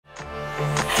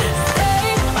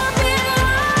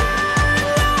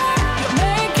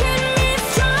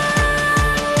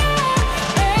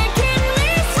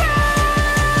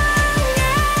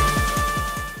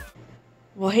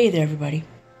Hey there everybody,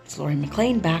 it's Lori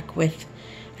MacLean back with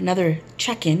another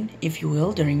check-in, if you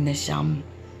will, during this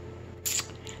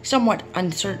somewhat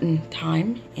uncertain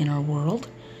time in our world.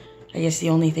 I guess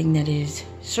the only thing that is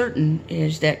certain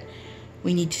is that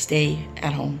we need to stay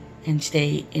at home and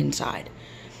stay inside.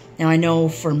 Now I know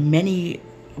for many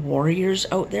warriors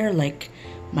out there like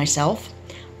myself,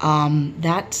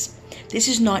 this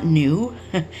is not new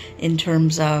in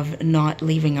terms of not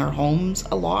leaving our homes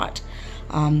a lot.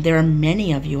 There are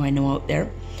many of you I know out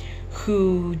there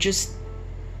who just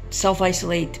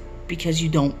self-isolate because you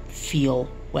don't feel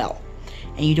well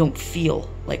and you don't feel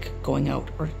like going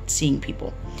out or seeing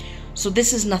people. So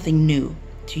this is nothing new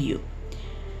to you,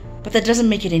 but that doesn't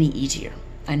make it any easier.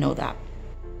 I know that.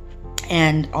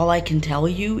 And all I can tell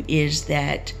you is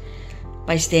that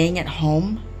by staying at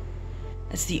home,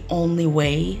 that's the only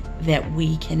way that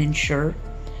we can ensure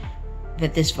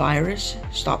that this virus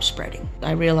stops spreading.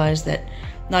 I realize that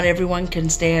not everyone can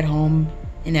stay at home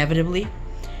inevitably.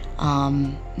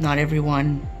 Not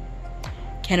everyone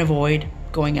can avoid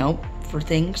going out for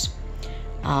things.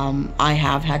 I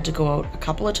have had to go out a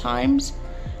couple of times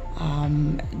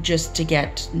just to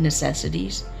get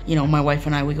necessities. You know, my wife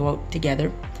and I, we go out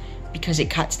together because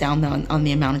it cuts down on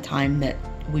the amount of time that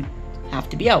we have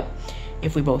to be out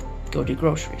if we both go do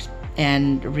groceries.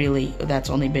 And really, that's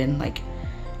only been like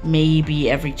maybe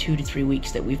every 2 to 3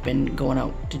 weeks that we've been going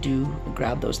out to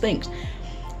grab those things.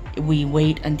 We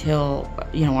wait until,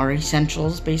 you know, our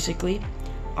essentials basically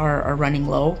are running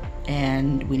low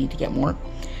and we need to get more.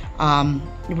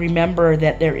 Remember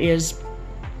that there is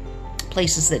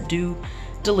places that do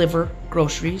deliver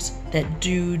groceries, that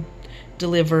do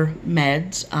deliver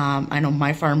meds. I know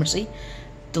my pharmacy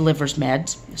delivers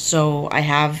meds, so I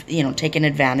have, you know, taken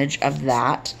advantage of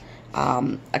that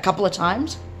a couple of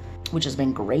times, which has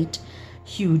been great,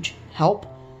 huge help.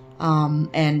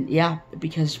 And yeah,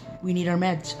 because we need our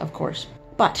meds, of course.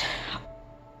 But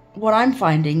what I'm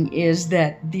finding is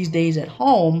that these days at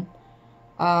home,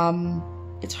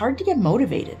 it's hard to get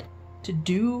motivated to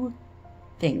do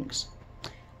things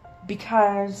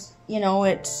because, you know,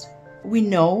 we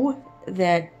know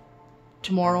that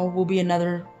tomorrow will be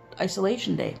another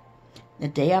isolation day. The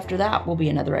day after that will be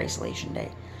another isolation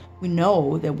day. We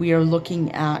know that we are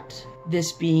looking at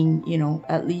this being, you know,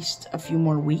 at least a few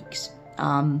more weeks.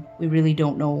 We really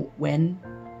don't know when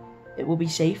it will be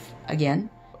safe again.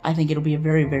 I think it'll be a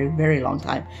very, very, very long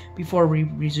time before we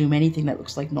resume anything that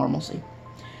looks like normalcy.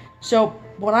 So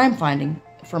what I'm finding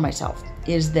for myself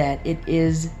is that it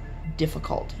is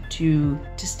difficult to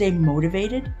stay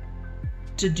motivated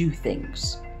to do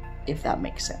things, if that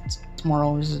makes sense.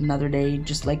 Tomorrow is another day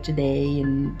just like today,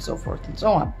 and so forth and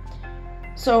so on.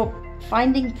 So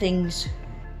finding things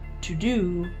to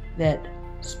do that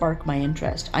spark my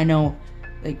interest. I know,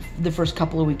 like, the first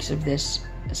couple of weeks of this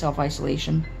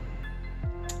self-isolation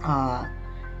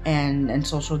and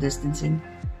social distancing,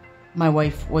 my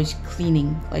wife was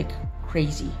cleaning like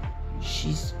crazy.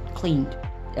 She's cleaned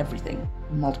everything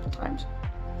multiple times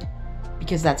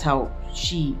because that's how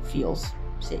she feels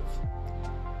safe.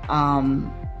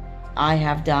 I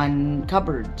have done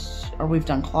cupboards, or we've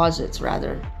done closets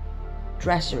rather,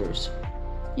 dressers,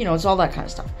 you know, it's all that kind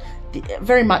of stuff.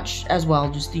 Very much as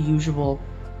well, just the usual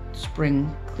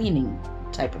spring cleaning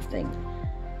type of thing.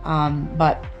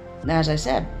 But as I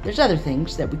said, there's other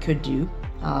things that we could do.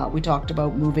 We talked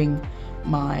about moving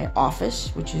my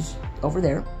office, which is over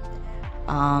there,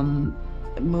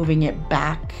 moving it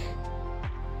back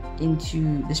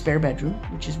into the spare bedroom,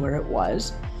 which is where it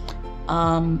was.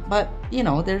 But, you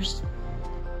know, there's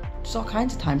all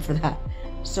kinds of time for that.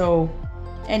 So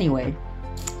anyway,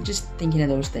 just thinking of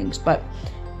those things. But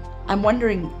I'm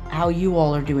wondering how you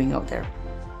all are doing out there.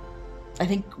 I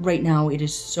think right now it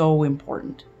is so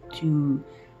important to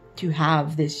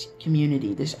have this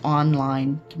community, this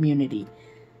online community,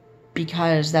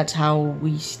 because that's how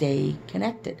we stay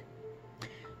connected.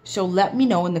 So let me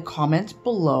know in the comments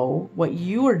below what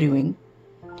you are doing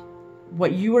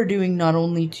not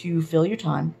only to fill your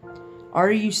time.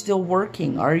 Are you still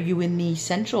working? Are you in the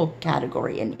essential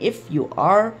category? And if you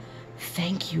are,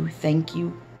 thank you, thank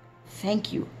you,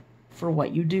 thank you for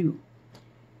what you do.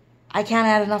 I can't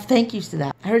add enough thank yous to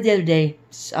that. I heard the other day,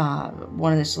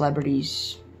 one of the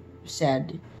celebrities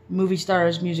said, movie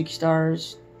stars, music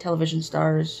stars, television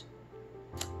stars,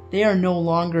 they are no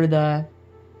longer the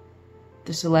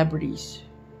celebrities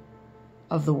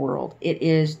of the world. It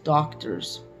is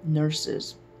doctors,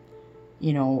 nurses,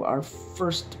 you know, our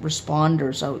first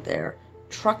responders out there,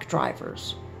 truck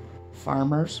drivers,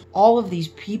 farmers, all of these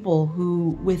people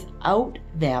who, without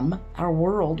them, our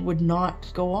world would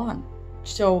not go on.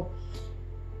 So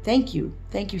thank you,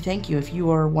 thank you, thank you if you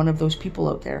are one of those people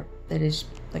out there that is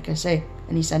like I say,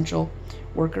 an essential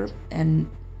worker and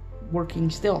working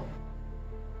still.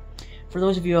 For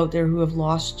those of you out there who have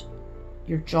lost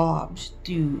your jobs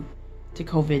due to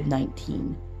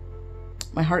COVID-19,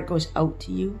 my heart goes out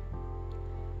to you.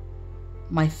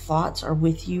 My thoughts are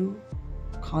with you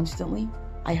constantly.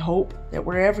 I hope that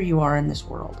wherever you are in this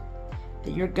world,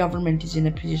 that your government is in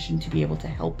a position to be able to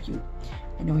help you.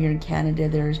 I know here in Canada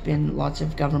there's been lots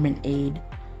of government aid,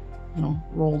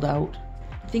 rolled out.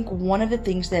 I think one of the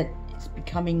things that is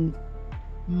becoming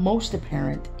most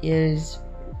apparent is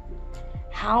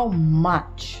how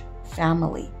much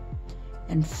family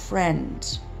and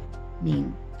friends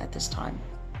mean at this time.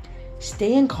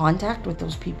 Stay in contact with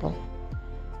those people.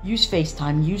 Use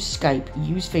FaceTime, use Skype,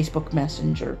 use Facebook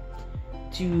Messenger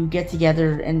to get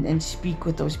together and speak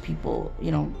with those people.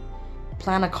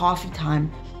 Plan a coffee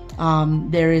time.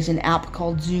 There is an app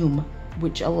called Zoom,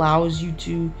 which allows you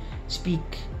to speak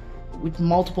with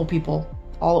multiple people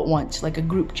all at once, like a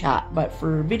group chat, but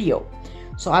for video.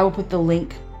 So I will put the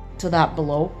link to that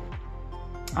below.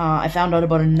 I found out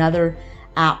about another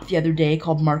app the other day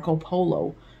called Marco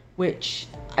Polo, which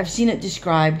I've seen it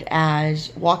described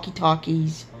as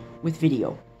walkie-talkies with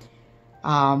video.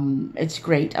 It's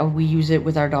great. We use it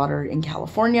with our daughter in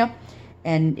California,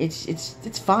 and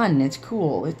it's fun. It's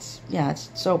cool.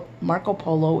 So Marco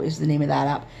Polo is the name of that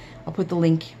app. I'll put the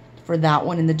link for that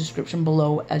one in the description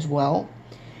below as well.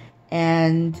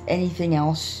 And anything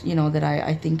else, that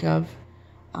I think of,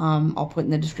 I'll put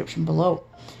in the description below.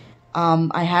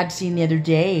 I had seen the other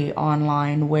day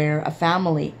online where a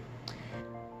family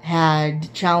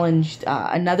had challenged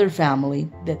another family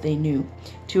that they knew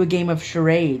to a game of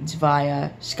charades via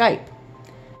Skype.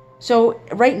 So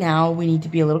right now we need to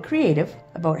be a little creative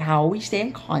about how we stay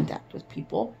in contact with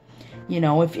people.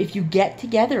 If you get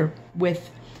together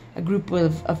with a group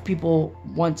of people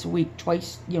once a week,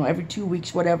 twice, every 2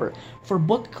 weeks, whatever, for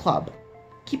book club,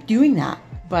 keep doing that.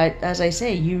 But as I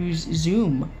say, use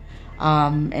Zoom,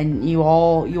 and you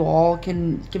all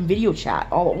can video chat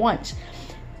all at once.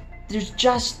 There's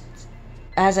just,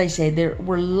 as I say,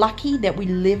 we're lucky that we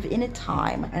live in a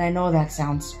time, and I know that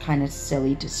sounds kind of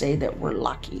silly to say that we're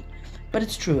lucky, but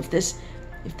it's true. If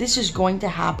this is going to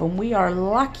happen, we are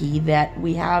lucky that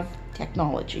we have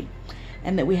technology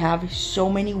and that we have so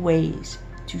many ways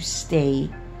to stay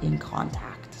in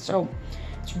contact. So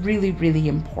it's really, really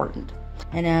important.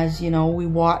 And as we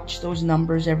watch those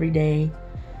numbers every day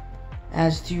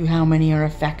as to how many are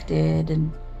affected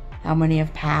and how many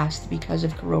have passed because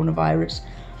of coronavirus,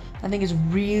 I think it's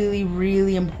really,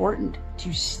 really important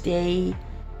to stay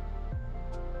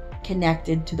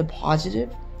connected to the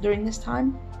positive during this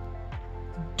time.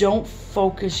 Don't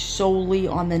focus solely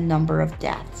on the number of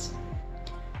deaths.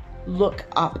 Look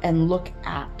up and look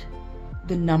at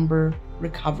the number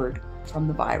recovered from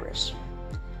the virus.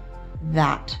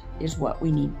 That is what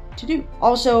we need to do.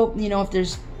 Also, if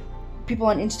there's people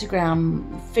on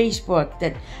Instagram, Facebook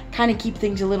that kind of keep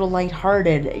things a little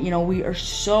lighthearted, we are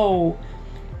so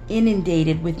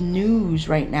inundated with news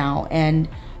right now and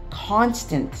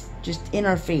constant, just in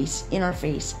our face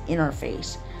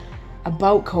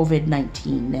about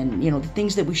COVID-19 and, the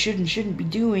things that we should and shouldn't be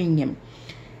doing. And,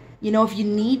 if you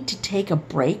need to take a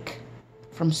break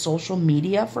from social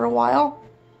media for a while,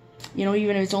 even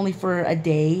if it's only for a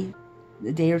day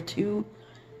or two,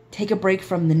 take a break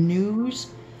from the news.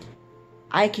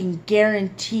 I can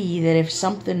guarantee that if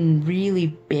something really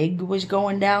big was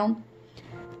going down,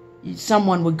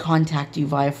 someone would contact you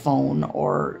via phone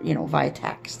or, via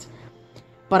text.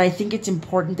 But I think it's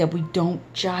important that we don't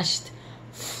just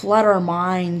flood our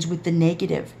minds with the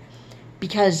negative,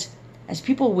 because as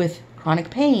people with chronic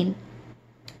pain,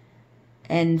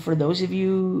 and for those of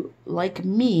you like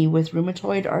me with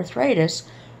rheumatoid arthritis,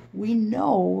 we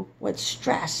know what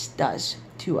stress does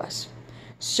to us.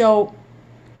 So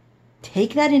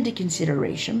take that into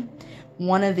consideration.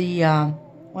 One of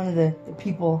the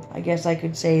people, I guess I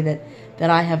could say, that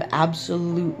I have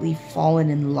absolutely fallen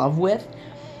in love with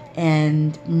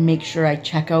and make sure I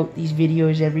check out these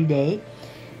videos every day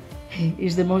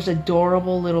is the most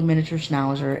adorable little miniature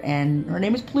schnauzer, and her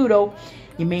name is Pluto.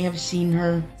 You may have seen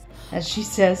her, as she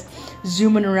says,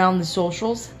 zooming around the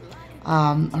socials.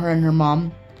 Her and her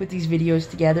mom put these videos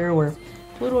together where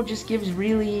Pluto just gives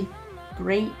really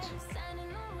great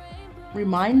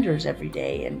reminders every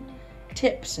day and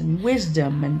tips and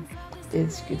wisdom, and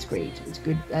it's great. It's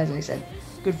good, as I said,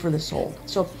 good for the soul.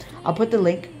 So I'll put the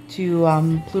link to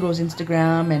Pluto's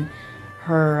Instagram and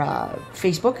her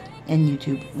Facebook and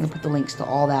YouTube. I'm going to put the links to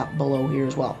all that below here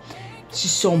as well. It's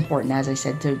just so important, as I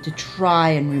said, to try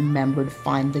and remember to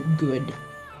find the good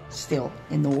still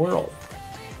in the world.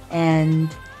 And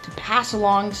to pass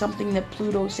along something that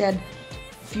Pluto said,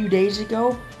 few days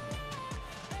ago,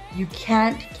 you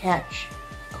can't catch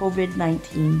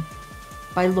COVID-19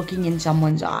 by looking in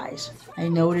someone's eyes. I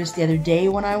noticed the other day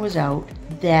when I was out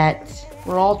that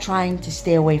we're all trying to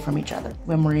stay away from each other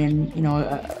when we're in, you know,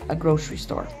 a grocery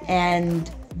store. And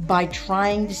by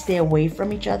trying to stay away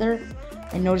from each other,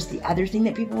 I noticed the other thing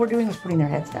that people were doing was putting their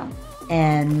heads down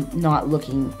and not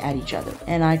looking at each other.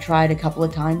 And I tried a couple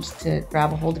of times to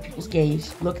grab a hold of people's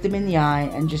gaze, look them in the eye,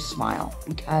 and just smile,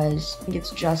 because I think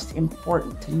it's just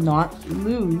important to not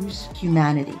lose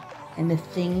humanity and the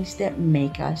things that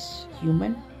make us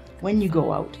human. When you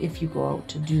go out, if you go out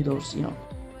to do those, you know,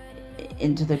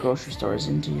 into the grocery stores,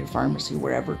 into your pharmacy,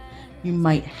 wherever you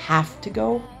might have to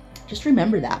go, just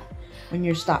remember that. When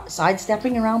you're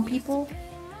sidestepping around people,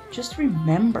 just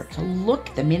remember to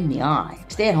look them in the eye.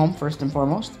 Stay at home first and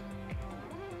foremost.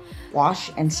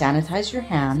 Wash and sanitize your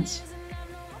hands.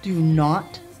 Do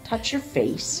not touch your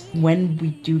face when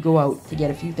we do go out to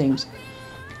get a few things.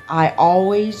 I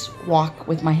always walk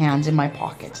with my hands in my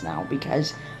pockets now,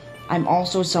 because I'm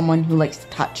also someone who likes to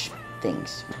touch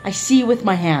things. I see with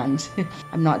my hands.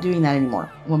 I'm not doing that anymore.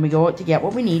 When we go out to get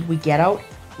what we need, we get out,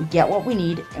 we get what we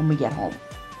need, and we get home.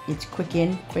 It's quick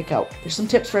in, quick out. There's some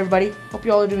tips for everybody. Hope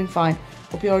you all are doing fine.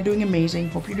 Hope you all are doing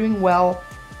amazing. Hope you're doing well.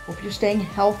 Hope you're staying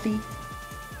healthy.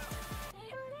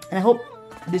 And I hope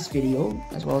this video,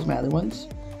 as well as my other ones,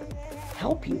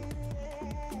 help you.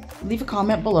 Leave a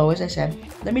comment below, as I said.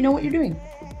 Let me know what you're doing.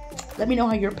 Let me know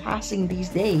how you're passing these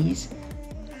days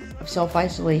of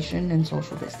self-isolation and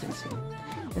social distancing.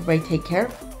 Everybody take care.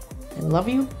 I love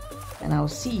you, and I will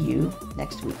see you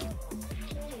next week.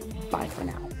 Bye for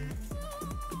now.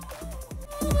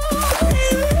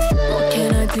 What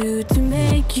can I do to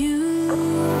make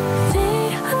you think?